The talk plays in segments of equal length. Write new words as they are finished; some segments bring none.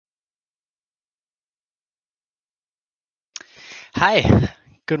Hi,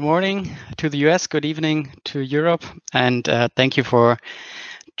 good morning to the US, good evening to Europe, and thank you for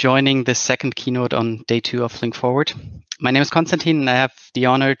joining this second keynote on day 2 of Flink Forward. My name is Konstantin, and I have the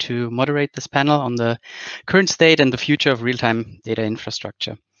honor to moderate this panel on the current state and the future of real-time data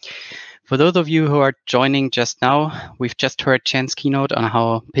infrastructure. For those of you who are joining just now, we've just heard Chan's keynote on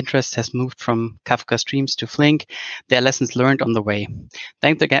how Pinterest has moved from Kafka Streams to Flink, their lessons learned on the way.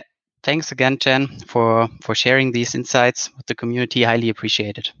 Thanks again, Jen, for sharing these insights with the community. Highly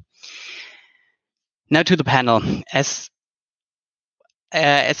appreciated. Now to the panel. As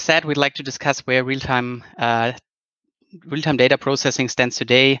said, we'd like to discuss where real-time data processing stands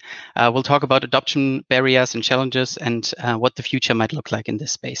today. We'll talk about adoption barriers and challenges and what the future might look like in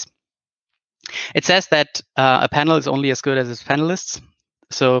this space. It says that a panel is only as good as its panelists.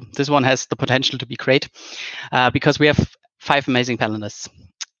 So this one has the potential to be great because we have 5 amazing panelists.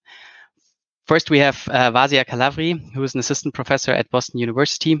 First, we have Vasia Kalavri, who is an assistant professor at Boston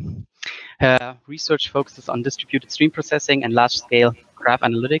University. Her research focuses on distributed stream processing and large-scale graph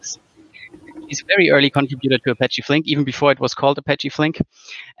analytics. She's a very early contributor to Apache Flink, even before it was called Apache Flink,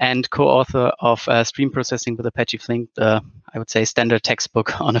 and co-author of Stream Processing with Apache Flink, the, I would say, standard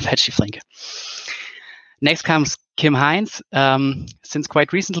textbook on Apache Flink. Next comes Kim Heinz. Since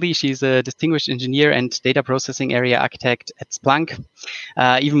quite recently, she's a distinguished engineer and data processing area architect at Splunk.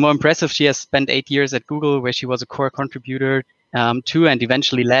 Even more impressive, she has spent 8 years at Google, where she was a core contributor to and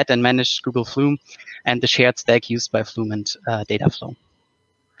eventually led and managed Google Flume and the shared stack used by Flume and Dataflow.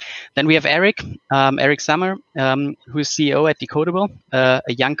 Then we have Eric Summer, who is CEO at Decodable, a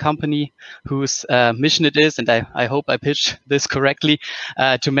young company whose mission it is, and I hope I pitch this correctly,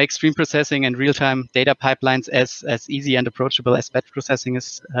 to make stream processing and real-time data pipelines as easy and approachable as batch processing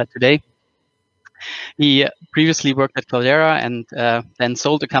is today. He previously worked at Cloudera and then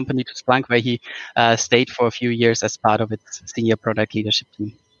sold the company to Splunk, where he stayed for a few years as part of its senior product leadership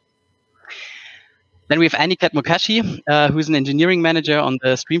team. Then we have Aniket Mukashi, who's an engineering manager on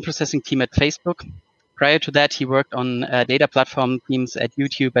the stream processing team at Facebook. Prior to that, he worked on data platform teams at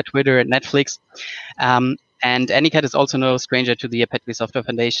YouTube, at Twitter, at Netflix. And Aniket is also no stranger to the Apache Software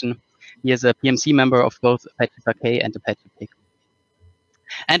Foundation. He is a PMC member of both Apache Parquet and Apache Pig.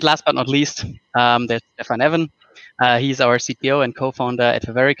 And last but not least, there's Stefan Evan. He's our CTO and co-founder at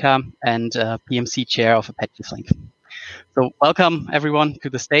Faverica and PMC chair of Apache Flink. So welcome everyone to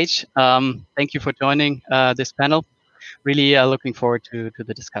the stage. Thank you for joining this panel. Really looking forward to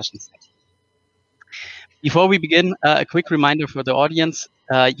the discussions. Before we begin, a quick reminder for the audience.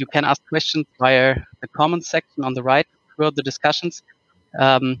 You can ask questions via the comments section on the right throughout the discussions.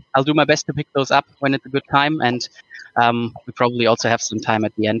 I'll do my best to pick those up when it's a good time, and we probably also have some time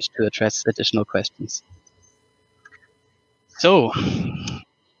at the end to address additional questions. So,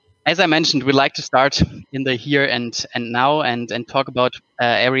 as I mentioned, we'd like to start in the here and now and talk about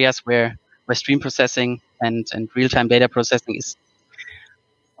areas where stream processing and real-time data processing is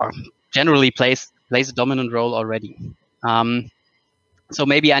or generally plays a dominant role already. So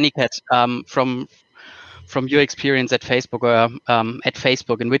maybe Aniket, from your experience at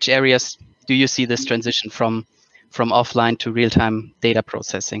Facebook in which areas do you see this transition from offline to real-time data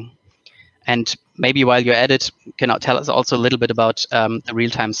processing? And maybe while you're at it, can you tell us also a little bit about the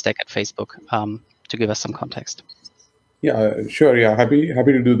real-time stack at Facebook to give us some context? Yeah, sure. Yeah, happy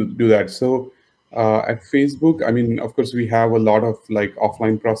to do that. So at Facebook, I mean, of course, we have a lot of like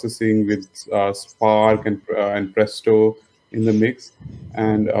offline processing with Spark and Presto in the mix,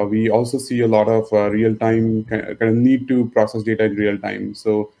 and we also see a lot of real-time kind of need to process data in real time.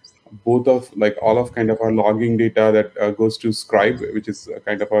 So both of like all of kind of our logging data that goes to Scribe, which is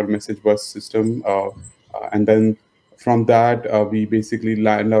kind of our message bus system, and then from that we basically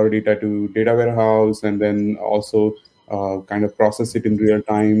land our data to data warehouse, and then also kind of process it in real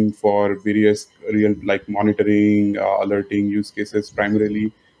time for various real like monitoring, alerting use cases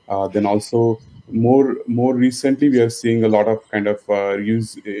primarily. Then also more recently, we are seeing a lot of kind of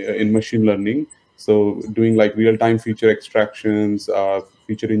use in machine learning. So doing like real time feature extractions,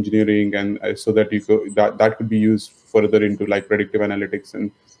 feature engineering, and so that that could be used further into like predictive analytics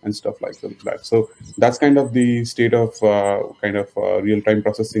and stuff like that. So that's kind of the state of real time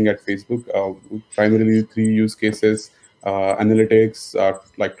processing at Facebook. Primarily 3 use cases. Analytics,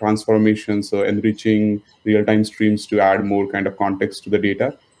 like transformation, so enriching real-time streams to add more kind of context to the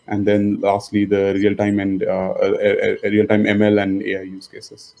data, and then lastly the real-time and real-time ML and AI use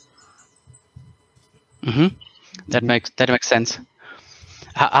cases. Mm-hmm. That makes sense.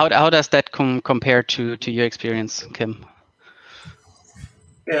 How does that compare to your experience, Kim?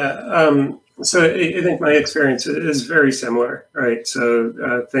 Yeah, so I think my experience is very similar, right?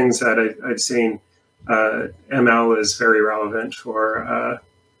 So things that I've seen ML is very relevant for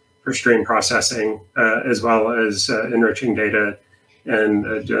stream processing, as well as enriching data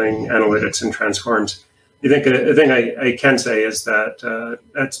and doing analytics and transforms. I think a thing I can say is that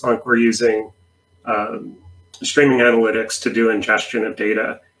at Splunk we're using streaming analytics to do ingestion of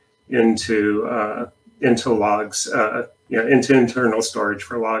data into logs, into internal storage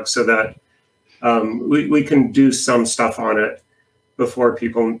for logs, so that we can do some stuff on it before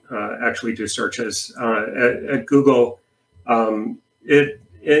people actually do searches. At Google,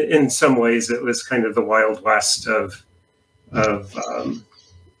 in some ways it was kind of the Wild West of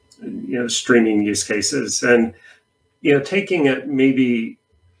streaming use cases, and taking it, maybe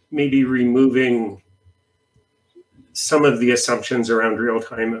removing some of the assumptions around real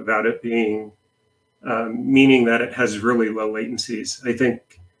time about it being meaning that it has really low latencies. I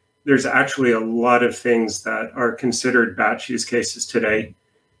think there's actually a lot of things that are considered batch use cases today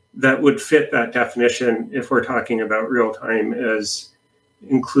that would fit that definition if we're talking about real time as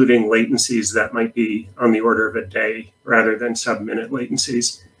including latencies that might be on the order of a day rather than sub-minute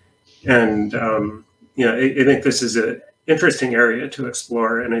latencies. And I think this is an interesting area to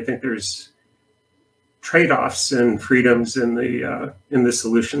explore, and I think there's trade-offs and freedoms in the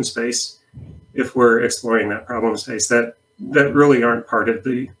solution space if we're exploring that problem space that really aren't part of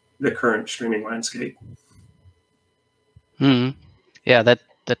the current streaming landscape. Yeah, that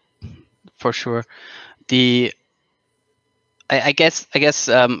for sure. I guess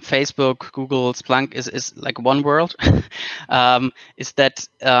Facebook, Google, Splunk is like one world. Is that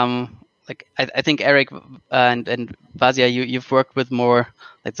like I think Eric and Vasia, you've worked with more,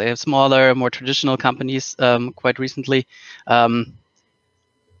 let's say, smaller, more traditional companies quite recently.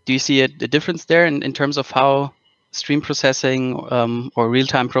 Do you see a difference there in terms of how stream processing or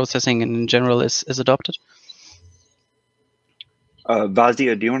real-time processing in general is adopted?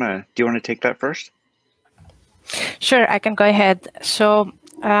 Vasia, do you want to take that first? Sure, I can go ahead. So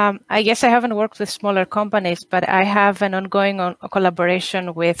I guess I haven't worked with smaller companies, but I have an ongoing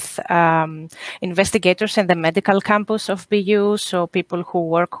collaboration with investigators in the medical campus of BU. So people who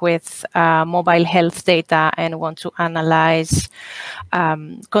work with mobile health data and want to analyze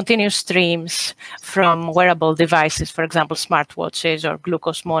continuous streams from wearable devices, for example, smartwatches or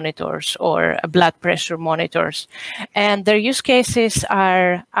glucose monitors or blood pressure monitors. And their use cases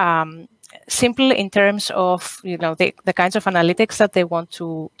are simple in terms of the kinds of analytics that they want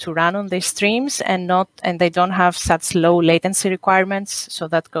to run on these streams, and they don't have such low latency requirements. So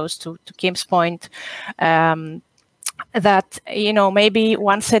that goes to Kim's point, that maybe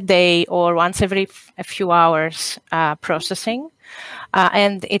once a day or once every a few hours processing.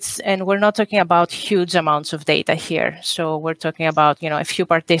 And we're not talking about huge amounts of data here. So we're talking about a few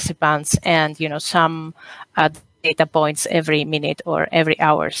participants and some data points every minute or every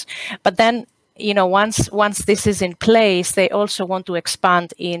hours. But then once this is in place, they also want to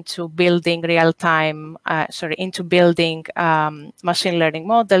expand into building machine learning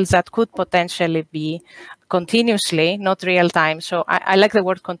models that could potentially be continuously, not real time. So I like the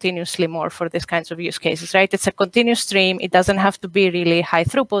word continuously more for these kinds of use cases, right? It's a continuous stream. It doesn't have to be really high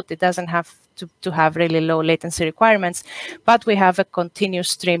throughput. It doesn't have to have really low latency requirements, but we have a continuous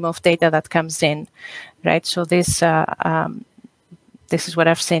stream of data that comes in, right? So this is what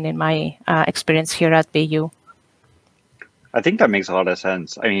I've seen in my experience here at BU. I think that makes a lot of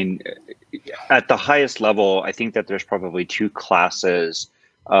sense. I mean, at the highest level, I think that there's probably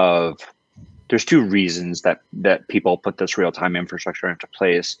there's two reasons that people put this real-time infrastructure into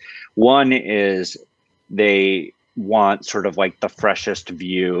place. One is they want sort of like the freshest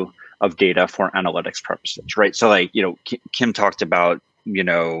view of data for analytics purposes, right? So like, Kim talked about,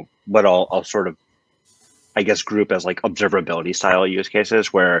 what I'll sort of, I guess, group as like observability style use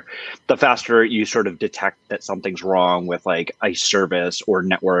cases, where the faster you sort of detect that something's wrong with like a service or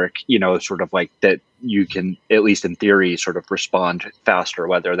network, sort of like that you can, at least in theory, sort of respond faster,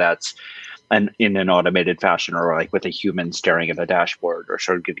 whether that's in an automated fashion or like with a human staring at a dashboard or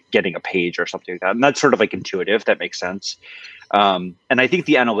sort of getting a page or something like that. And that's sort of like intuitive. That makes sense. And I think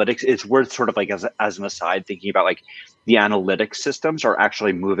the analytics, it's worth sort of like as an aside, thinking about like the analytics systems are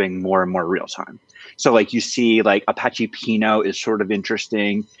actually moving more and more real time. So like you see like Apache Pinot is sort of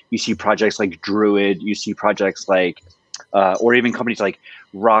interesting. You see projects like Druid, you see projects like, or even companies like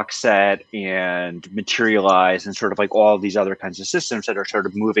Rockset and Materialize and sort of like all of these other kinds of systems that are sort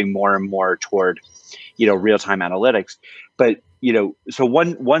of moving more and more toward, real-time analytics. But, so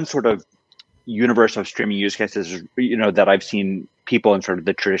one sort of universe of streaming use cases, that I've seen people in sort of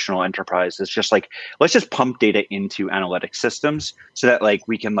the traditional enterprise is just like, let's just pump data into analytic systems so that like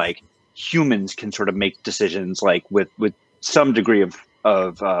we can like humans can sort of make decisions like with some degree of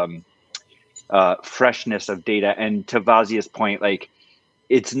freshness of data. And to Vazia's point, like,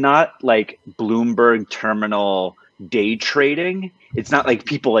 it's not like Bloomberg terminal day trading. It's not like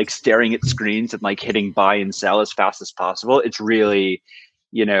people like staring at screens and like hitting buy and sell as fast as possible. It's really,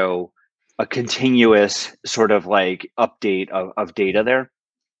 you know, a continuous sort of like update of data there.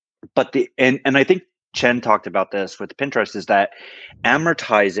 But and I think Chen talked about this with Pinterest, is that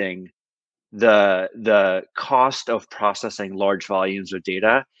amortizing the cost of processing large volumes of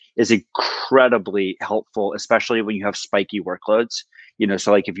data is incredibly helpful, especially when you have spiky workloads. You know,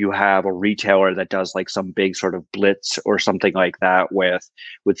 so like if you have a retailer that does like some big sort of blitz or something like that with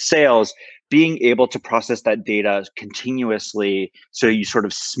sales, being able to process that data continuously, so you sort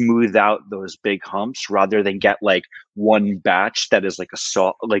of smooth out those big humps rather than get like one batch that is like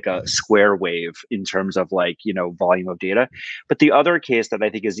a square wave in terms of like, you know, volume of data. But the other case that I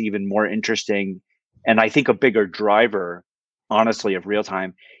think is even more interesting, and I think a bigger driver, honestly, of real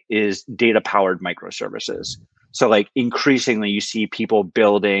time, is data powered microservices. So like increasingly you see people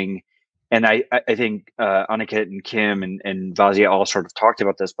building, and I think Aniket and Kim and Vazia all sort of talked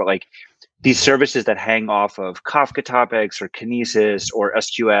about this, but like these services that hang off of Kafka topics or Kinesis or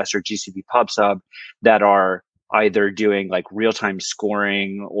SQS or GCP PubSub that are either doing like real-time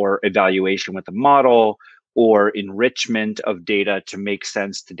scoring or evaluation with the model, or enrichment of data to make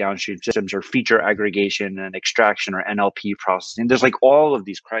sense to downstream systems, or feature aggregation and extraction or NLP processing. There's like all of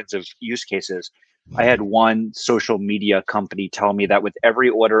these kinds of use cases. I had one social media company tell me that with every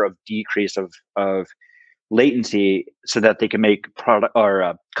order of decrease of latency, so that they can make product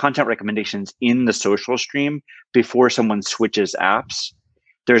or content recommendations in the social stream before someone switches apps,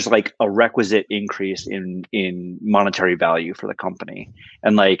 there's like a requisite increase in monetary value for the company.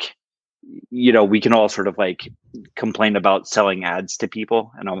 And like, you know, we can all sort of like complain about selling ads to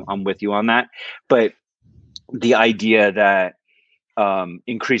people, and I'm with you on that. But the idea that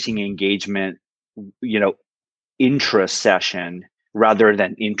increasing engagement, you know, intra-session rather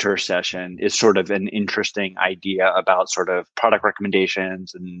than inter-session is sort of an interesting idea about sort of product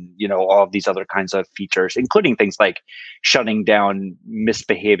recommendations and, you know, all of these other kinds of features, including things like shutting down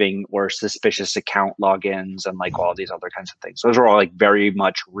misbehaving or suspicious account logins and like all these other kinds of things. Those are all like very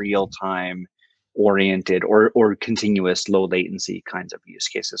much real-time oriented or continuous low latency kinds of use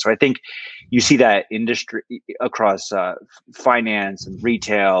cases. So I think you see that industry across finance and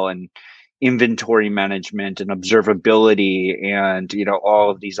retail and inventory management and observability and, you know,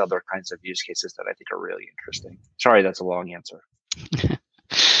 all of these other kinds of use cases that I think are really interesting. Sorry, that's a long answer.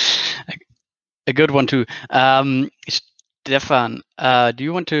 A good one too. Stefan, do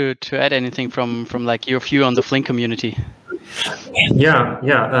you want to add anything from like your view on the Flink community? Yeah.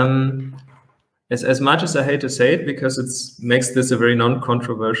 As much as I hate to say it, because it makes this a very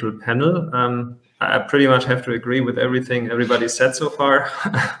non-controversial panel, I pretty much have to agree with everything everybody said so far.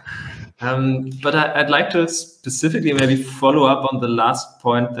 But I'd like to specifically maybe follow up on the last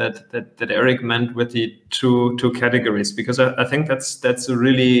point that Eric meant with the two categories, because I think that's a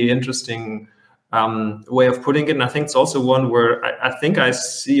really interesting way of putting it. And I think it's also one where I think I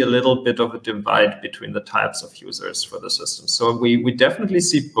see a little bit of a divide between the types of users for the system. So we definitely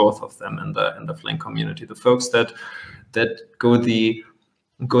see both of them in the Flink community. The folks that go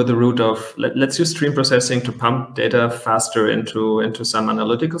the route of let's use stream processing to pump data faster into some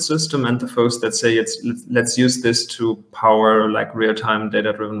analytical system, and the folks that say let's use this to power like real-time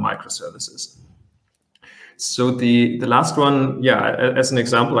data-driven microservices. So the last one, yeah, as an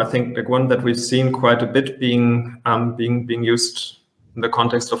example, I think like one that we've seen quite a bit being used in the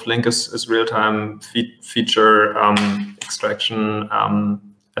context of Flink is real-time feature extraction,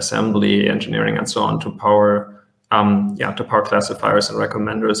 assembly, engineering, and so on to power classifiers and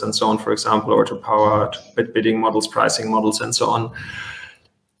recommenders and so on, for example, or to power bidding models, pricing models, and so on.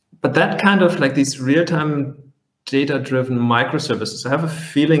 But that kind of like these real-time data-driven microservices, I have a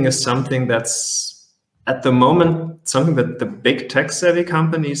feeling is something that's at the moment something that the big tech-savvy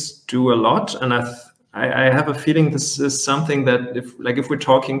companies do a lot, and I have a feeling this is something that if we're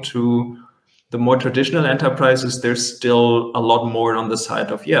talking to the more traditional enterprises, there's still a lot more on the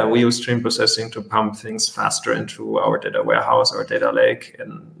side of, yeah, we use stream processing to pump things faster into our data warehouse or data lake,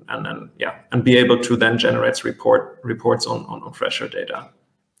 and be able to then generate reports on fresher data.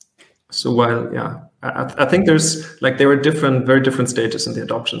 So while, yeah, I think there's like there are very different stages in the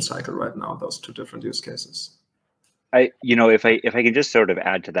adoption cycle right now, those two different use cases. If I can just sort of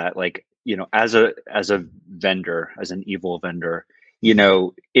add to that, like, you know, as a vendor, as an evil vendor, you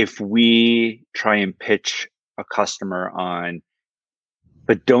know, if we try and pitch a customer on,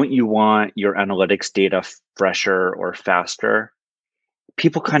 but don't you want your analytics data fresher or faster?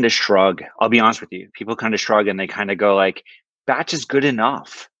 People kind of shrug. I'll be honest with you. People kind of shrug and they kind of go like, batch is good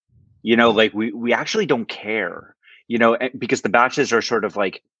enough. You know, like we actually don't care, you know, because the batches are sort of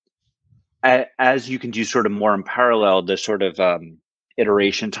like, as you can do sort of more in parallel, the sort of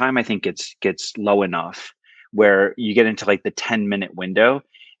iteration time, I think gets low enough where you get into like the 10-minute window,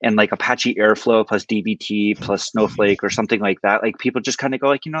 and like Apache Airflow plus dbt plus Snowflake or something like that, like people just kind of go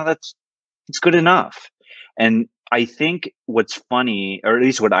like, you know, it's good enough. And I think what's funny, or at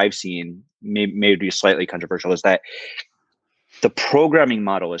least what I've seen, maybe slightly controversial, is that the programming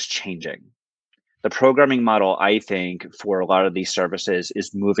model is changing. The programming model, I think, for a lot of these services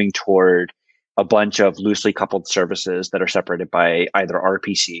is moving toward a bunch of loosely coupled services that are separated by either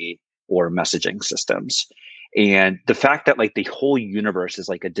RPC or messaging systems. And the fact that like the whole universe is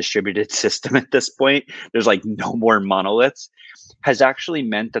like a distributed system at this point, there's like no more monoliths, has actually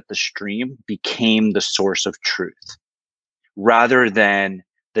meant that the stream became the source of truth rather than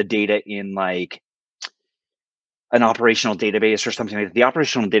the data in like an operational database or something like that. The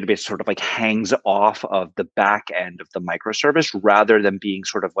operational database sort of like hangs off of the back end of the microservice rather than being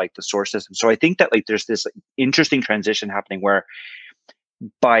sort of like the source system. So I think that like there's this interesting transition happening where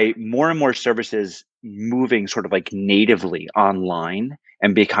by more and more services moving sort of like natively online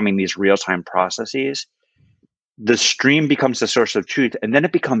and becoming these real-time processes, the stream becomes the source of truth, and then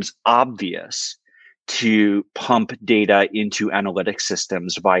it becomes obvious to pump data into analytics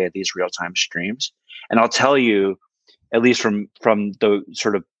systems via these real-time streams. And I'll tell you, at least from the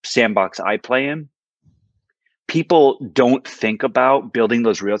sort of sandbox I play in, people don't think about building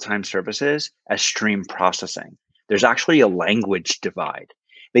those real-time services as stream processing. There's actually a language divide.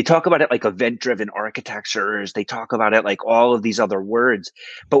 They talk about it like event-driven architectures. They talk about it like all of these other words.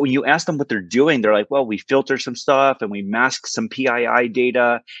 But when you ask them what they're doing, they're like, well, we filter some stuff and we mask some PII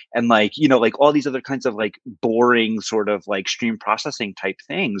data and like, you know, like all these other kinds of like boring sort of like stream processing type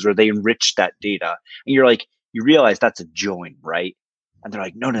things, or they enrich that data. And you're like, you realize that's a join, right? And they're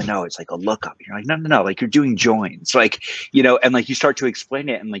like, no, it's like a lookup. You're like, no, like you're doing joins. Like, you know, and like you start to explain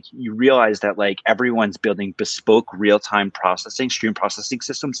it and like you realize that like everyone's building bespoke real-time processing, stream processing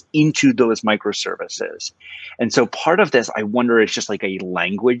systems into those microservices. And so part of this, I wonder, is just like a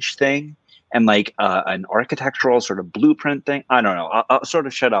language thing and like an architectural sort of blueprint thing. I don't know. I'll sort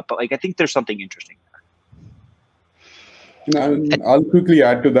of shut up, but like I think there's something interesting there. I'll quickly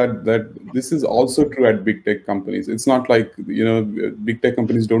add to that this is also true at big tech companies. It's not like, you know, big tech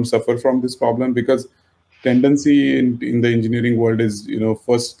companies don't suffer from this problem, because tendency in the engineering world is, you know,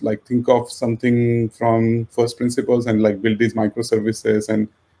 first like think of something from first principles and like build these microservices and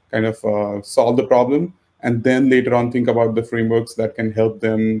kind of solve the problem, and then later on think about the frameworks that can help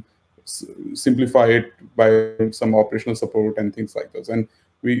them simplify it by some operational support and things like those. And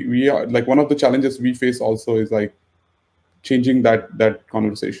we are like, one of the challenges we face also is like changing that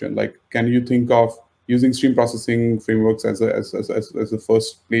conversation. Like, can you think of using stream processing frameworks as a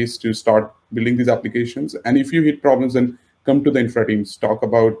first place to start building these applications? And if you hit problems, then come to the infra teams, talk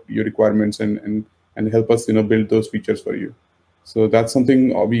about your requirements and help us, you know, build those features for you. So that's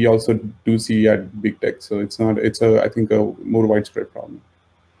something we also do see at big tech. So it's I think a more widespread problem.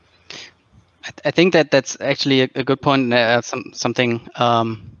 I think that's actually a good point. Something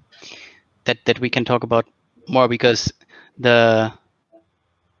that we can talk about more, because like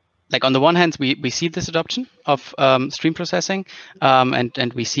on the one hand, we see this adoption of stream processing,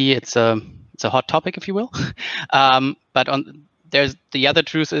 and we see it's a hot topic, if you will. But there's the other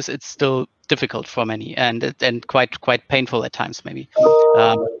truth is it's still difficult for many and quite painful at times maybe.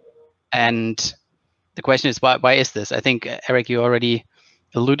 And the question is why is this? I think Eric, you already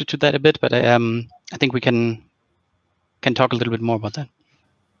alluded to that a bit, but I think we can talk a little bit more about that.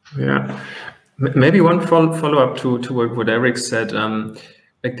 Yeah. Maybe one follow-up to what Eric said,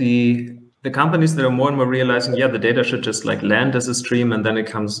 like the companies that are more and more realizing, yeah, the data should just like land as a stream, and then it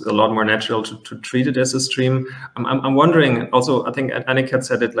comes a lot more natural to treat it as a stream. I'm wondering also, I think Anik had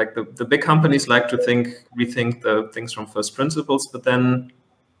said it, like the big companies like to rethink the things from first principles, but then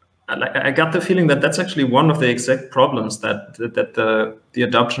I got the feeling that that's actually one of the exact problems that the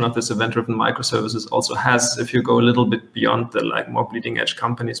adoption of this event-driven microservices also has, if you go a little bit beyond the like more bleeding edge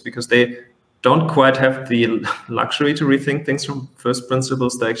companies, because they don't quite have the luxury to rethink things from first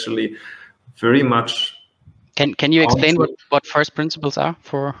principles. They actually very much. Can you explain what first principles are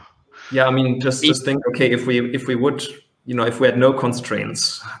for? Yeah, I mean, just think, okay, if we would, you know, if we had no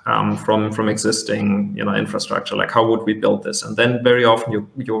constraints from existing, you know, infrastructure, like how would we build this? And then very often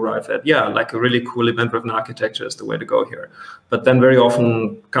you arrive at, yeah, like a really cool event-driven architecture is the way to go here. But then very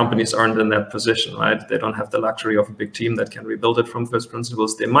often companies aren't in that position, right? They don't have the luxury of a big team that can rebuild it from first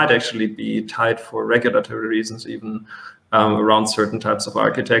principles. They might actually be tied for regulatory reasons even around certain types of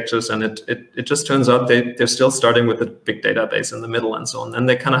architectures, and it just turns out they're still starting with a big database in the middle and so on, and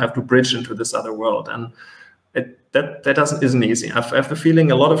they kind of have to bridge into this other world, and that isn't easy. I have the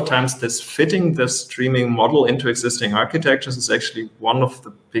feeling a lot of times this fitting the streaming model into existing architectures is actually one of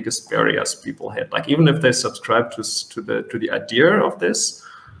the biggest barriers people hit. Like even if they subscribe to the idea of this,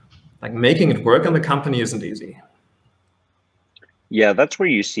 like making it work in the company isn't easy. Yeah, that's where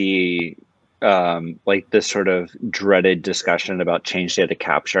you see like this sort of dreaded discussion about change data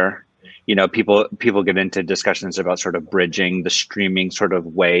capture. You know, people get into discussions about sort of bridging the streaming sort of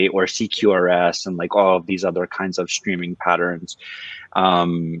way, or CQRS, and like all of these other kinds of streaming patterns,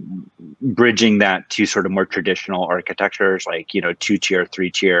 bridging that to sort of more traditional architectures, like, you know, 2-tier,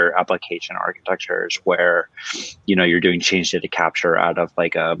 3-tier application architectures, where, you know, you're doing change data capture out of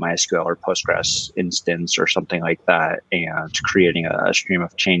like a MySQL or Postgres instance or something like that, and creating a stream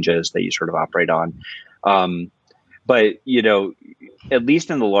of changes that you sort of operate on. But, you know, at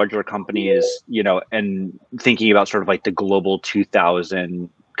least in the larger companies, you know, and thinking about sort of like the global 2000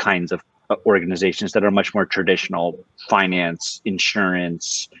 kinds of organizations that are much more traditional, finance,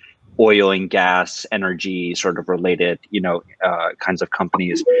 insurance, oil and gas, energy sort of related, you know, kinds of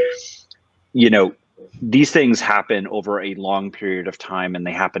companies, you know, these things happen over a long period of time, and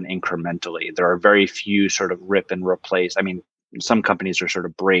they happen incrementally. There are very few sort of rip and replace. I mean, some companies are sort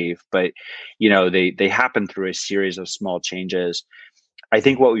of brave, but, you know, they happen through a series of small changes. I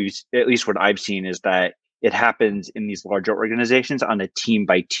think at least what I've seen is that it happens in these larger organizations on a team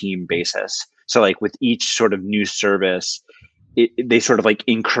by team basis. So like with each sort of new service, they sort of like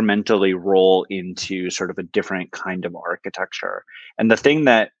incrementally roll into sort of a different kind of architecture. And the thing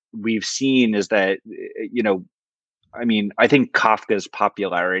that we've seen is that, you know, I mean, I think Kafka's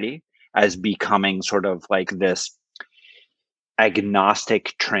popularity as becoming sort of like this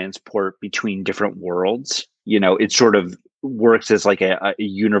agnostic transport between different worlds, you know, it sort of works as like a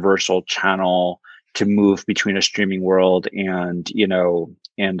universal channel to move between a streaming world and, you know,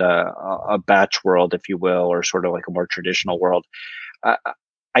 and a batch world, if you will, or sort of like a more traditional world.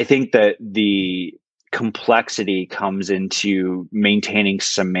 I think that the complexity comes into maintaining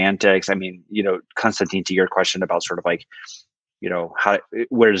semantics. I mean, you know, Konstantin, to your question about sort of like, you know,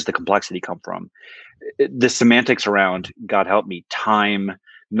 where does the complexity come from? The semantics around, God help me, time,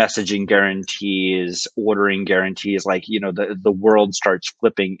 messaging guarantees, ordering guarantees, like, you know, the world starts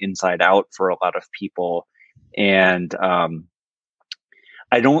flipping inside out for a lot of people. And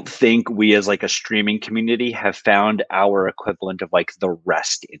I don't think we as like a streaming community have found our equivalent of like the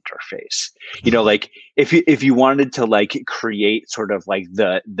REST interface. You know, like if you wanted to like create sort of like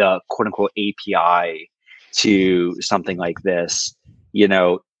the quote unquote API to something like this, you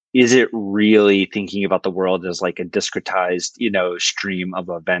know, is it really thinking about the world as like a discretized, you know, stream of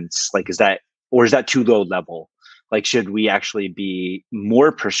events? Like, is that too low level? Like, should we actually be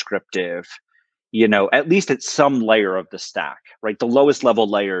more prescriptive, you know, at least at some layer of the stack, right? The lowest level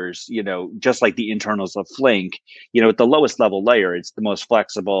layers, you know, just like the internals of Flink, you know, at the lowest level layer, it's the most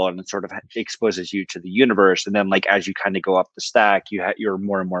flexible and it sort of exposes you to the universe. And then like, as you kind of go up the stack, you're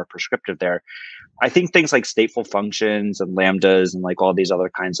more and more prescriptive there. I think things like stateful functions and lambdas and like all these other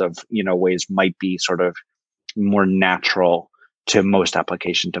kinds of, you know, ways might be sort of more natural to most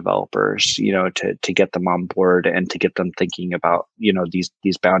application developers, you know, to get them on board and to get them thinking about, you know,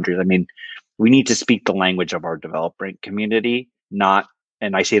 these boundaries. I mean, we need to speak the language of our developer community, not,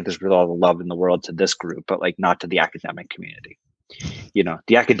 and I say this with all the love in the world to this group, but like not to the academic community. You know,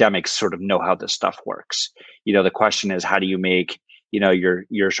 the academics sort of know how this stuff works. You know, the question is, how do you make, you know, your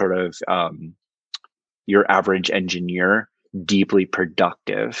sort of, your average engineer deeply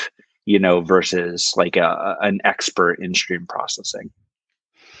productive, you know, versus like an expert in stream processing.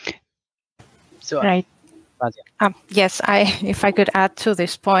 So, right. Yes, if I could add to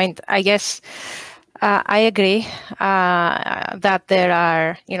this point, I guess I agree that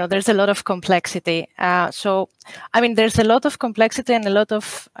there's a lot of complexity. So, I mean, there's a lot of complexity and a lot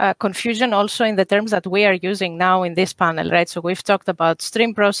of confusion also in the terms that we are using now in this panel, right? So we've talked about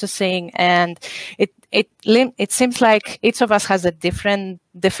stream processing, and it seems like each of us has a different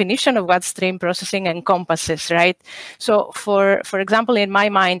definition of what stream processing encompasses, right? So for example, in my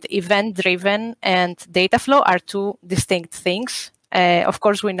mind, event-driven and data flow are two distinct things. Of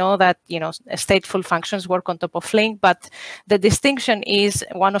course, we know that, you know, stateful functions work on top of Flink, but the distinction is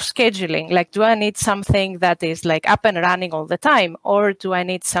one of scheduling. Like, do I need something that is like up and running all the time, or do I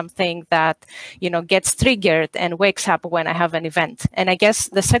need something that, you know, gets triggered and wakes up when I have an event? And I guess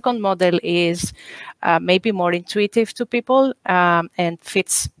the second model is maybe more intuitive to people and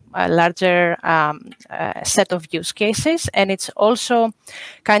fits a larger set of use cases, and it's also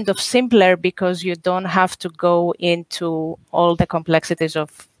kind of simpler because you don't have to go into all the complexities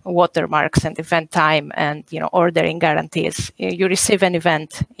of watermarks and event time and ordering guarantees. You receive an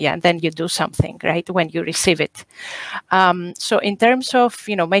event, and then you do something right when you receive it. So in terms of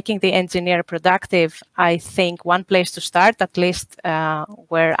making the engineer productive, I think one place to start, at least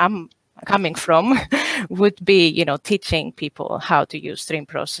where I'm coming from, would be teaching people how to use stream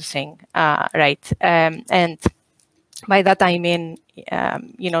processing, right? And by that I mean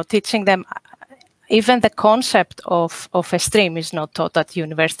teaching them. Even the concept of a stream is not taught at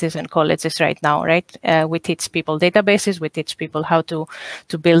universities and colleges right now, right? We teach people databases, we teach people how to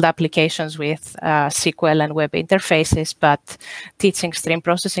build applications with SQL and web interfaces, but teaching stream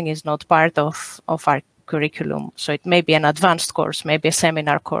processing is not part of our curriculum. So it may be an advanced course, maybe a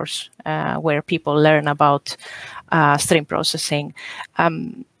seminar course where people learn about stream processing.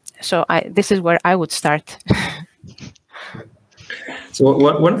 So this is where I would start. So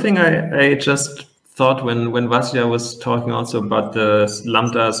one thing I just thought when Vasya was talking also about the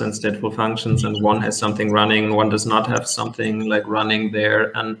lambdas and stateful functions, and one has something running, one does not have something like running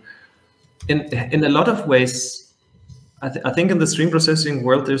there. And in a lot of ways, I think in the stream processing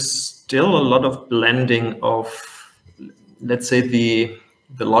world, there's still a lot of blending of, let's say, the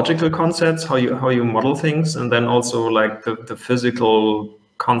logical concepts, how you model things, and then also like the physical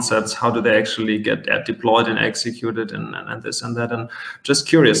concepts, how do they actually get deployed and executed, and this and that. And just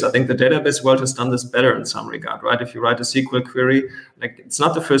curious, I think the database world has done this better in some regard, right? If you write a SQL query, like it's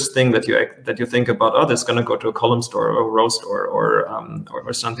not the first thing that you think about, oh, that's going to go to a column store or a row store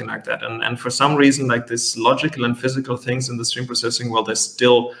or something like that. And for some reason, like this logical and physical things in the stream processing world, they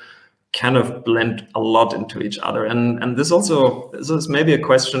still kind of blend a lot into each other. And this is maybe a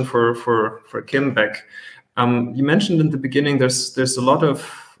question for Kim Beck. You mentioned in the beginning there's a lot of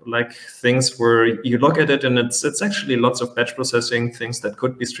like things where you look at it and it's actually lots of batch processing things that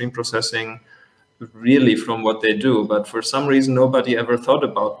could be stream processing really from what they do, but for some reason nobody ever thought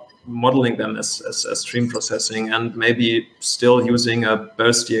about modeling them as stream processing, and maybe still using a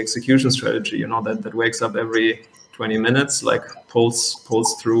bursty execution strategy, that wakes up every 20 minutes, like pulls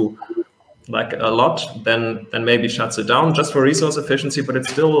through like a lot, then maybe shuts it down just for resource efficiency, but it's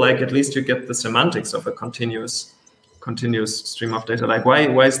still like at least you get the semantics of a continuous stream of data. Like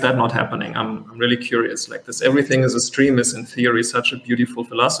why is that not happening? I'm really curious. Like this, everything is a stream is in theory such a beautiful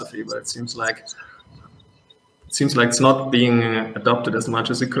philosophy, but it seems like it's not being adopted as much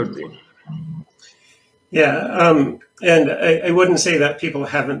as it could be. Yeah, and I wouldn't say that people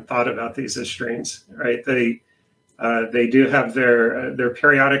haven't thought about these as streams, right? They do have their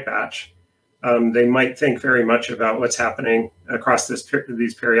periodic batch. They might think very much about what's happening across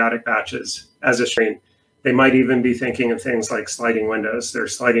these periodic batches as a stream. They might even be thinking of things like sliding windows. Their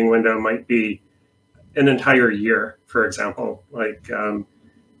sliding window might be an entire year, for example. Like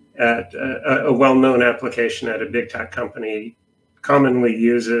at a well-known application at a big tech company commonly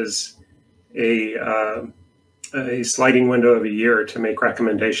uses a sliding window of a year to make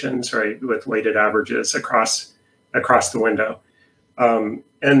recommendations, right, with weighted averages across the window.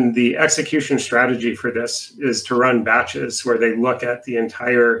 And the execution strategy for this is to run batches where they look at the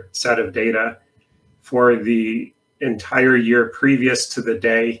entire set of data for the entire year previous to the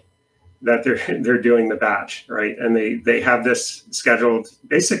day that they're doing the batch, right? And they have this scheduled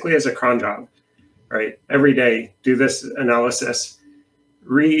basically as a cron job, right? Every day, do this analysis,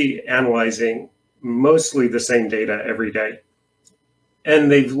 reanalyzing mostly the same data every day. And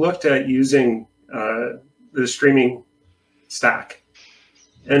they've looked at using the streaming stack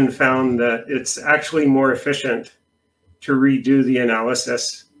and found that it's actually more efficient to redo the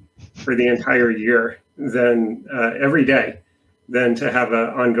analysis for the entire year than every day than to have an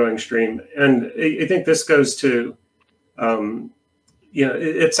ongoing stream. And I think this goes to,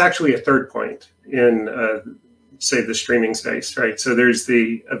 it's actually a third point in, say, the streaming space, right? So there's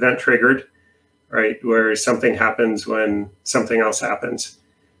the event triggered, right, where something happens when something else happens.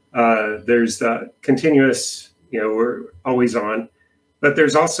 There's the continuous, we're always on. But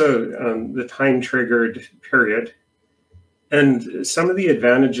there's also the time-triggered period. And some of the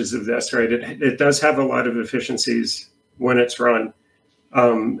advantages of this, right, it does have a lot of efficiencies when it's run.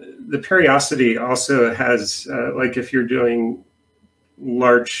 The periodicity also has, like if you're doing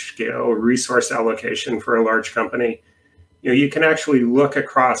large-scale resource allocation for a large company, you can actually look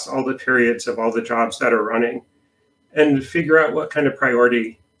across all the periods of all the jobs that are running and figure out what kind of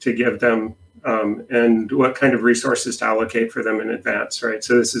priority to give them and what kind of resources to allocate for them in advance, right?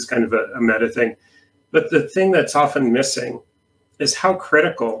 So this is kind of a meta thing. But the thing that's often missing is how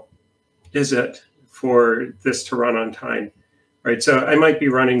critical is it for this to run on time? right? So I might be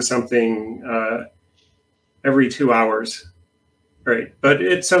running something every 2 hours, right? But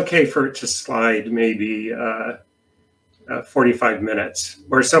it's okay for it to slide maybe 45 minutes,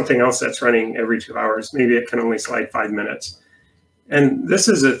 or something else that's running every 2 hours. Maybe it can only slide 5 minutes. And this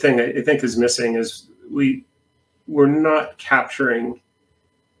is a thing I think is missing, is we're not capturing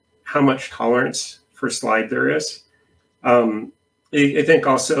how much tolerance for slide there is. I think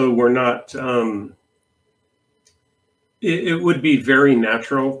also we're not, it would be very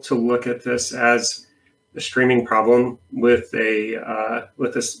natural to look at this as a streaming problem with a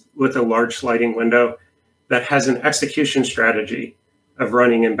large sliding window that has an execution strategy of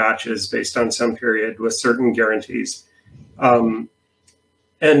running in batches based on some period with certain guarantees. And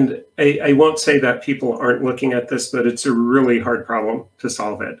I won't say that people aren't looking at this, but it's a really hard problem to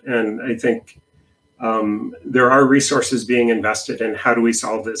solve it. And I think there are resources being invested in how do we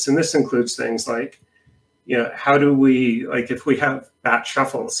solve this. And this includes things like, how do we, like if we have batch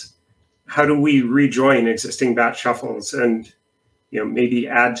shuffles, how do we rejoin existing batch shuffles and maybe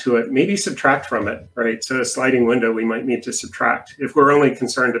add to it, maybe subtract from it, right? So a sliding window, we might need to subtract. If we're only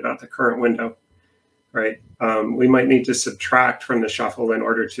concerned about the current window, right? We might need to subtract from the shuffle in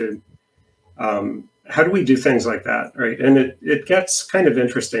order to, how do we do things like that, right? And it gets kind of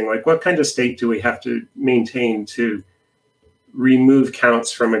interesting, like what kind of state do we have to maintain to remove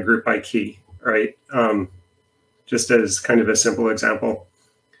counts from a group by key, right? Just as kind of a simple example.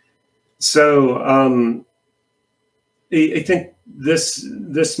 So I think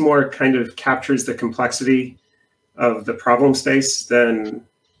this more kind of captures the complexity of the problem space than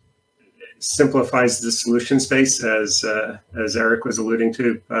simplifies the solution space, as Eric was alluding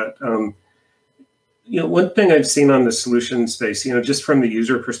to. But one thing I've seen on the solution space, just from the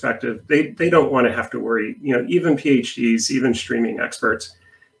user perspective, they don't want to have to worry. Even PhDs, even streaming experts,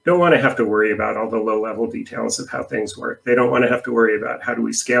 don't want to have to worry about all the low-level details of how things work. They don't want to have to worry about how do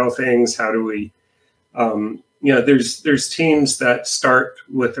we scale things, how do we, there's teams that start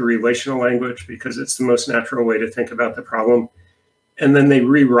with the relational language because it's the most natural way to think about the problem. And then they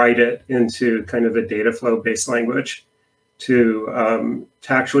rewrite it into kind of a data flow-based language to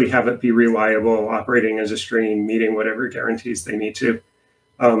actually have it be reliable, operating as a stream, meeting whatever guarantees they need to.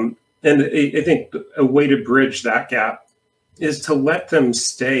 And I think a way to bridge that gap is to let them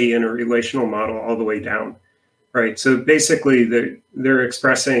stay in a relational model all the way down, right? So basically, they're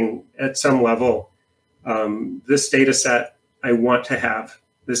expressing at some level, this data set I want to have,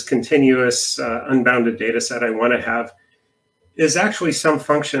 this continuous unbounded data set I want to have, is actually some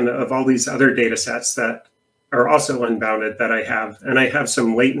function of all these other data sets that are also unbounded that I have. And I have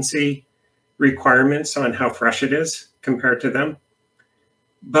some latency requirements on how fresh it is compared to them.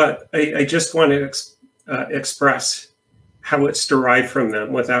 But I just want to express how it's derived from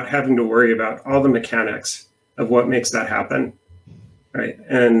them without having to worry about all the mechanics of what makes that happen, right?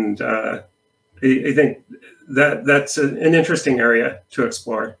 And I think that's an interesting area to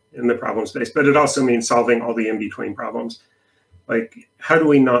explore in the problem space, but it also means solving all the in-between problems. Like, how do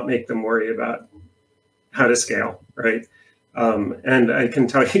we not make them worry about how to scale, right? And I can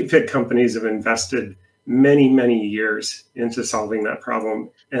tell you big companies have invested many, many years into solving that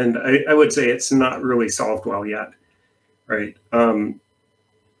problem. And I would say it's not really solved well yet, right? I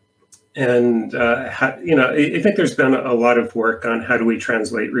think there's been a lot of work on how do we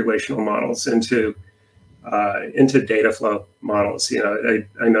translate relational models into data flow models. I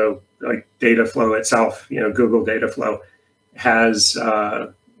know like data flow itself, Google data flow has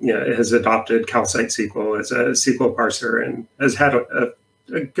adopted calcite SQL as a SQL parser and has had a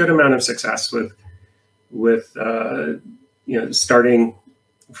good amount of success with starting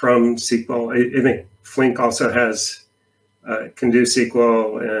from SQL. I think Flink also has can do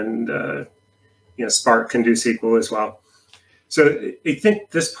SQL, and Spark can do SQL as well. So I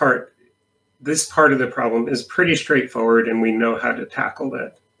think this part of the problem is pretty straightforward, and we know how to tackle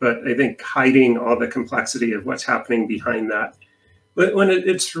it. But I think hiding all the complexity of what's happening behind that, but when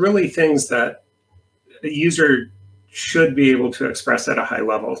it's really things that a user should be able to express at a high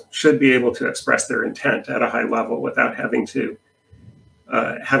level, should be able to express their intent at a high level without having to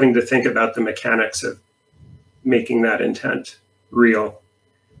think about the mechanics of making that intent real.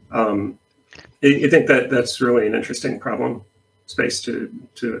 I think that's really an interesting problem space to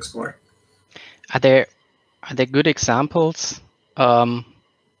explore. Are there good examples from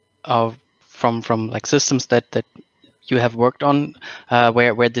like systems that you have worked on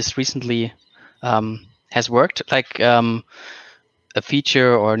where this recently has worked, like a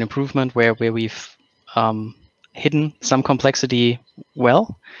feature or an improvement where we've hidden some complexity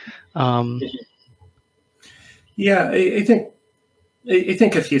well? Yeah, I think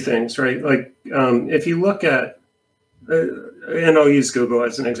a few things, right? Like if you look at and I'll use Google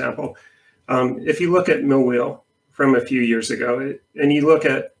as an example. If you look at Millwheel from a few years ago, and you look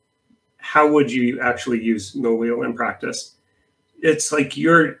at how would you actually use Millwheel in practice, it's like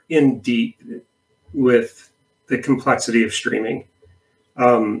you're in deep with the complexity of streaming.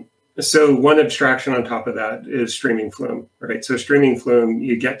 So one abstraction on top of that is streaming Flume, right? So streaming Flume,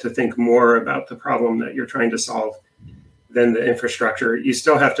 you get to think more about the problem that you're trying to solve than the infrastructure. You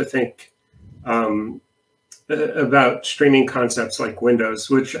still have to think about streaming concepts like Windows,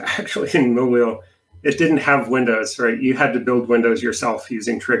 which actually in Millwheel, it didn't have Windows, right? You had to build Windows yourself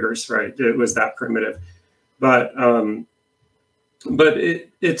using triggers, right? It was that primitive. But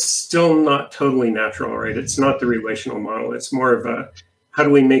it's still not totally natural, right? It's not the relational model. It's more of a, how do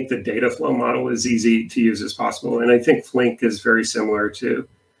we make the data flow model as easy to use as possible? And I think Flink is very similar to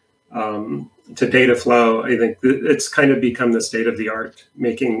data flow. I think it's kind of become the state of the art,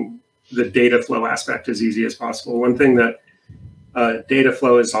 making the data flow aspect as easy as possible. One thing that data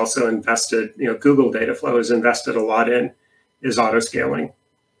flow is also invested, Google data flow is invested a lot in, is auto scaling,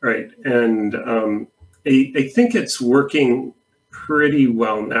 right? And I think it's working pretty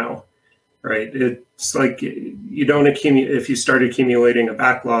well now, right? It's like you don't accumulate, if you start accumulating a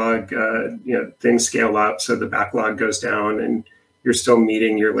backlog, things scale up, so the backlog goes down and you're still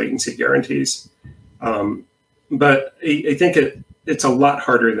meeting your latency guarantees. But I think it's a lot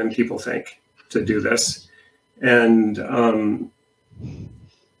harder than people think to do this. And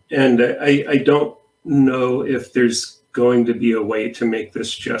I don't know if there's going to be a way to make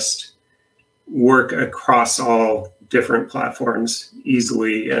this just work across all different platforms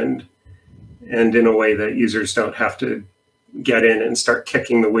easily and in a way that users don't have to get in and start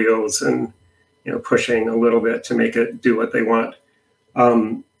kicking the wheels and pushing a little bit to make it do what they want.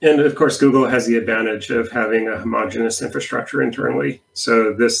 And of course, Google has the advantage of having a homogeneous infrastructure internally.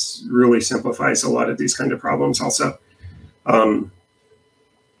 So this really simplifies a lot of these kind of problems also.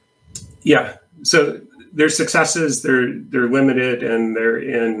 Yeah, so their successes, they're limited and they're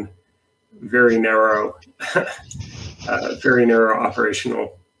in very narrow, very narrow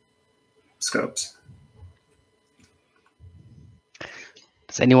operational scopes.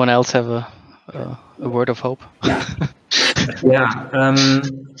 Does anyone else have a word of hope? Yeah,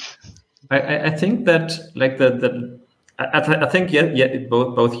 I think that like I think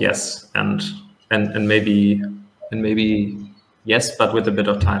both yes and maybe yes, but with a bit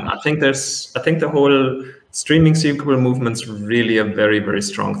of time. I think the whole streaming SQL movement's really a very, very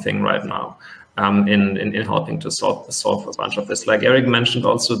strong thing right now. In helping to solve a bunch of this. Like Eric mentioned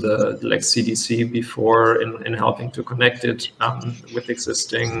also the CDC before in helping to connect it with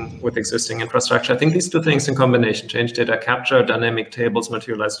existing infrastructure. I think these two things in combination, change data capture, dynamic tables,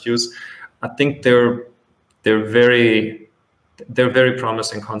 materialized views, I think they're very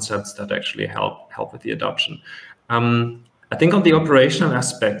promising concepts that actually help with the adoption. I think on the operational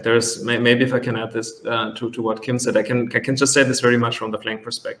aspect, there's maybe if I can add this to what Kim said, I can just say this very much from the Flink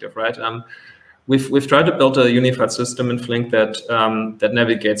perspective, right? We've tried to build a unified system in Flink that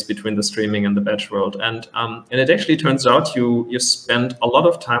navigates between the streaming and the batch world, and it actually turns out you spend a lot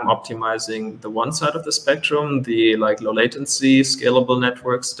of time optimizing the one side of the spectrum, the low latency, scalable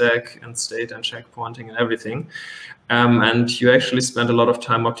network stack and state and checkpointing and everything. And you actually spend a lot of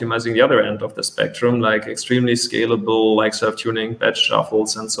time optimizing the other end of the spectrum, like extremely scalable, like self-tuning batch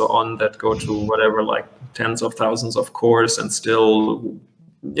shuffles and so on that go to whatever, like tens of thousands of cores and still,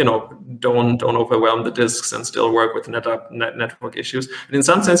 don't overwhelm the disks and still work with network issues. And in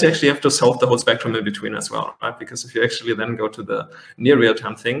some sense, you actually have to solve the whole spectrum in between as well, right? Because if you actually then go to the near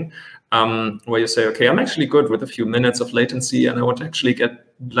real-time thing, where you say, okay, I'm actually good with a few minutes of latency, and I would actually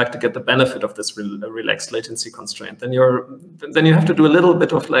like to get the benefit of this relaxed latency constraint. Then you have to do a little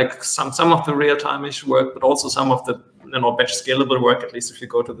bit of like some of the real-time-ish work, but also some of the batch scalable work, at least if you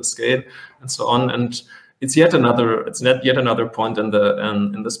go to the scale and so on. And it's yet another point in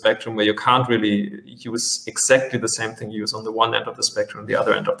the spectrum where you can't really use exactly the same thing you use on the one end of the spectrum, the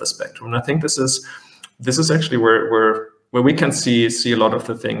other end of the spectrum. And I think this is actually where we can see a lot of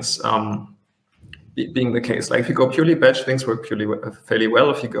the things being the case. Like if you go purely batch, things work fairly well.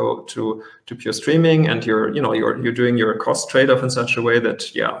 If you go to pure streaming and you're doing your cost trade-off in such a way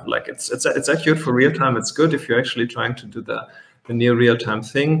that it's accurate for real time, it's good. If you're actually trying to do the near real-time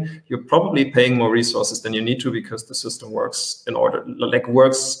thing, you're probably paying more resources than you need to, because the system works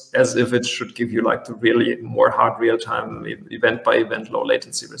works as if it should give you like the really more hard real-time event by event low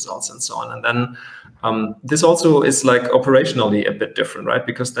latency results and so on. And then this also is like operationally a bit different, right?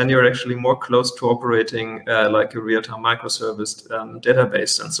 Because then you're actually more close to operating like a real-time microservice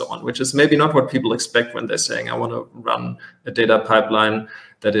database and so on, which is maybe not what people expect when they're saying, I want to run a data pipeline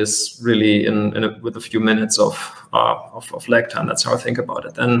that is really with a few minutes of of lag time. That's how I think about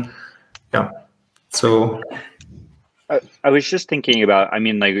it. And yeah, so. I was just thinking about, I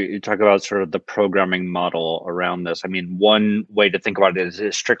mean, like you talk about sort of the programming model around this. I mean, one way to think about it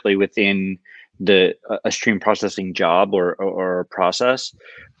is strictly within a stream processing job or process.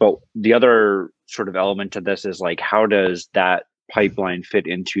 But the other sort of element to this is like, how does that pipeline fit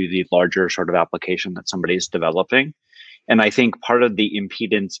into the larger sort of application that somebody's developing? And I think part of the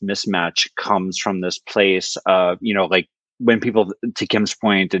impedance mismatch comes from this place of, you know, like when people, to Kim's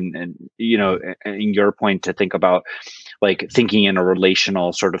point and you know, and your point, to think about like thinking in a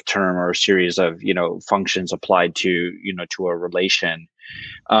relational sort of term or a series of, you know, functions applied to, you know, to a relation.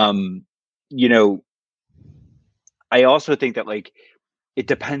 You know, I also think that like it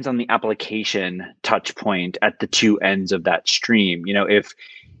depends on the application touch point at the two ends of that stream. You know, if,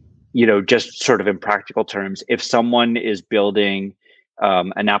 you know, just sort of in practical terms, if someone is building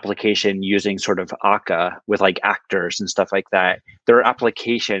an application using sort of Akka with like actors and stuff like that, their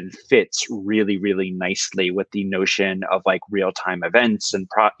application fits really, really nicely with the notion of like real-time events and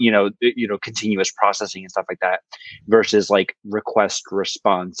continuous processing and stuff like that, versus like request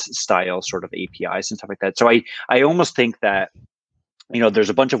response style sort of APIs and stuff like that. So I almost think that, you know, there's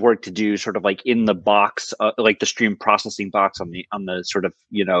a bunch of work to do sort of like in the box, like the stream processing box on the sort of,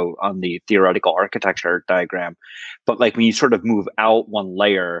 you know, on the theoretical architecture diagram. But like when you sort of move out one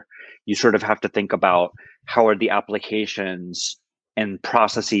layer, you sort of have to think about how are the applications and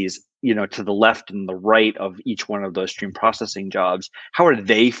processes, you know, to the left and the right of each one of those stream processing jobs, how are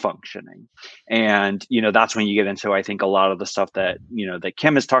they functioning? And, you know, that's when you get into, I think, a lot of the stuff that, you know, that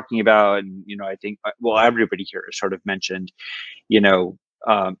Kim is talking about. And, you know, I think, well, everybody here has sort of mentioned, you know,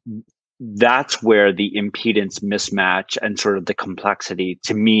 that's where the impedance mismatch and sort of the complexity,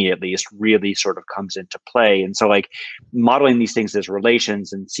 to me at least, really sort of comes into play. And so like modeling these things as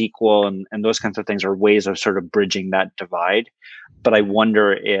relations and SQL and those kinds of things are ways of sort of bridging that divide. But I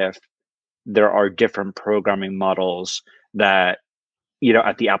wonder if there are different programming models that, you know,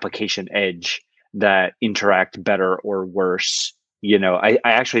 at the application edge that interact better or worse. You know, I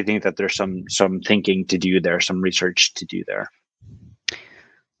actually think that there's some thinking to do there, some research to do there.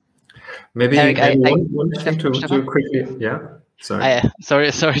 Maybe, Eric, one thing to quickly, yeah. Sorry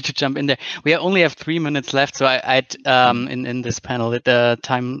to jump in there. We only have 3 minutes left, so I'd in this panel, the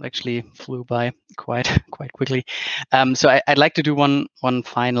time actually flew by quite quickly. So I'd like to do one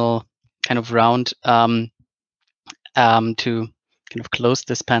final kind of round to kind of close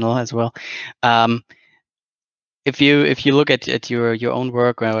this panel as well. If you look at your own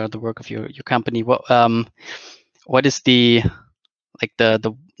work or the work of your company, what is the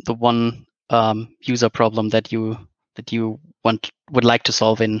one user problem that you would like to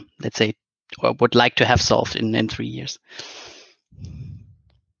solve in, let's say, or would like to have solved in 3 years?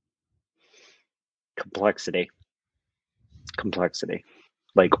 Complexity,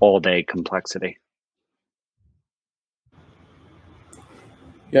 like all day complexity.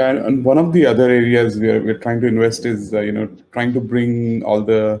 Yeah, and one of the other areas we're trying to invest is you know, trying to bring all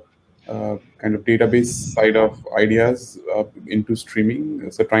the kind of database side of ideas into streaming.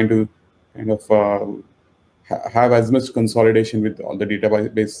 So trying to kind of have as much consolidation with all the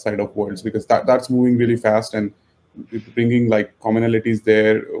database side of worlds, because that's moving really fast, and bringing like commonalities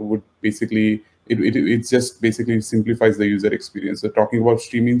there would basically it just basically simplifies the user experience. So talking about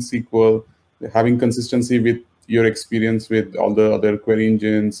streaming SQL, having consistency with your experience with all the other query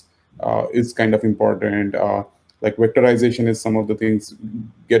engines is kind of important. Like vectorization is some of the things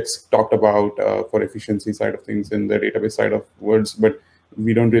gets talked about for efficiency side of things in the database side of worlds, but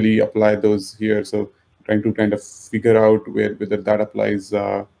we don't really apply those here. So trying to kind of figure out whether that applies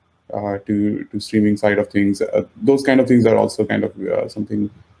to streaming side of things. Those kind of things are also kind of something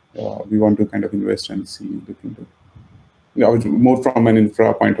we want to kind of invest and look into. You know, more from an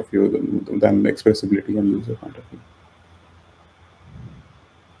infra point of view than expressibility and user point of view.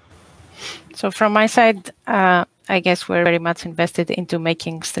 So from my side, I guess we're very much invested into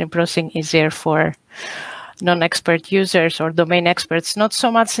making stream processing easier for non-expert users or domain experts, not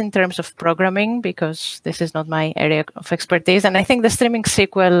so much in terms of programming, because this is not my area of expertise. And I think the streaming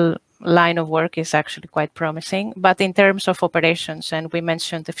SQL line of work is actually quite promising, but in terms of operations, and we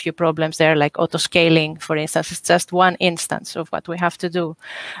mentioned a few problems there, like auto-scaling, for instance, it's just one instance of what we have to do.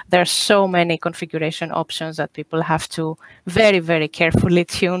 There are so many configuration options that people have to very, very carefully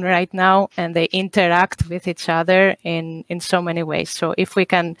tune right now, and they interact with each other in so many ways. So if we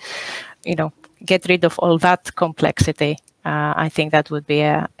can, you know, get rid of all that complexity, I think that would be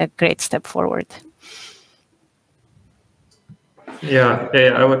a great step forward. Yeah,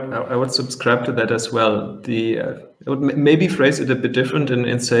 I would subscribe to that as well. I would maybe phrase it a bit different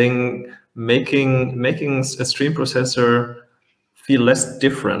in saying making a stream processor feel less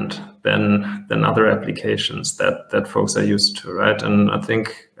different than other applications that folks are used to, right? And I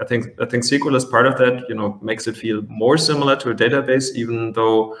think SQL is part of that. Makes it feel more similar to a database, even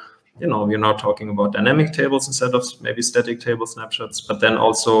though you're now talking about dynamic tables instead of maybe static table snapshots. But then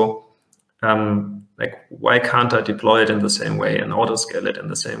also, like, why can't I deploy it in the same way and auto-scale it in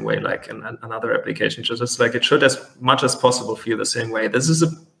the same way, like in another application? Just like it should, as much as possible, feel the same way.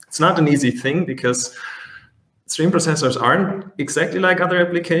 It's not an easy thing, because stream processors aren't exactly like other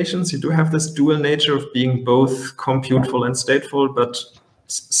applications. You do have this dual nature of being both computeful and stateful, but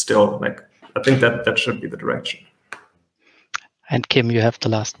still, like, I think that should be the direction. And Kim, you have the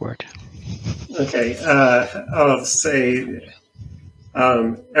last word. Okay, I'll say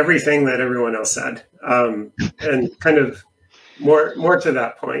everything that everyone else said, and kind of more to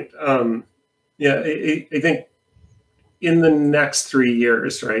that point. Yeah, I think in the next 3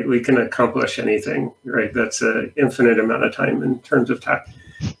 years, right, we can accomplish anything, right? That's an infinite amount of time in terms of tech.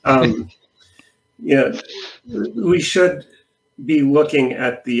 Yeah, we should be looking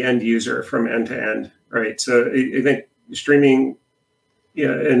at the end user from end to end, right? So I think streaming,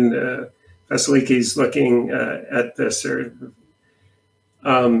 and Vasiliki's looking at this, or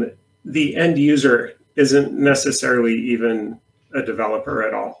the end user isn't necessarily even a developer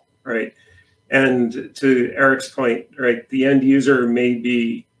at all, right? And to Eric's point, right, the end user may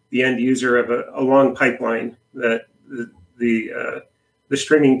be the end user of a long pipeline that the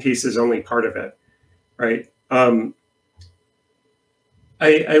streaming piece is only part of it, right?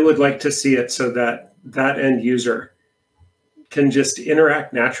 I would like to see it so that that end user can just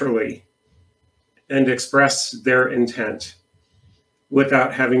interact naturally and express their intent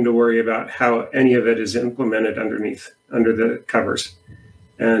without having to worry about how any of it is implemented under the covers.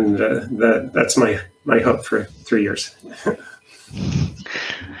 And that's my hope for 3 years.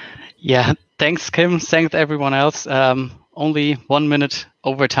 Yeah, thanks, Kim. Thanks, everyone else. Only 1 minute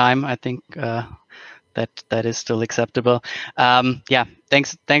over time. I think that is still acceptable. Yeah,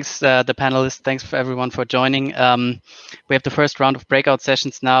 thanks, the panelists. Thanks for everyone for joining. We have the first round of breakout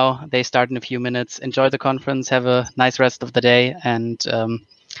sessions now. They start in a few minutes. Enjoy the conference. Have a nice rest of the day, and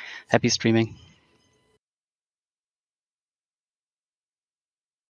happy streaming.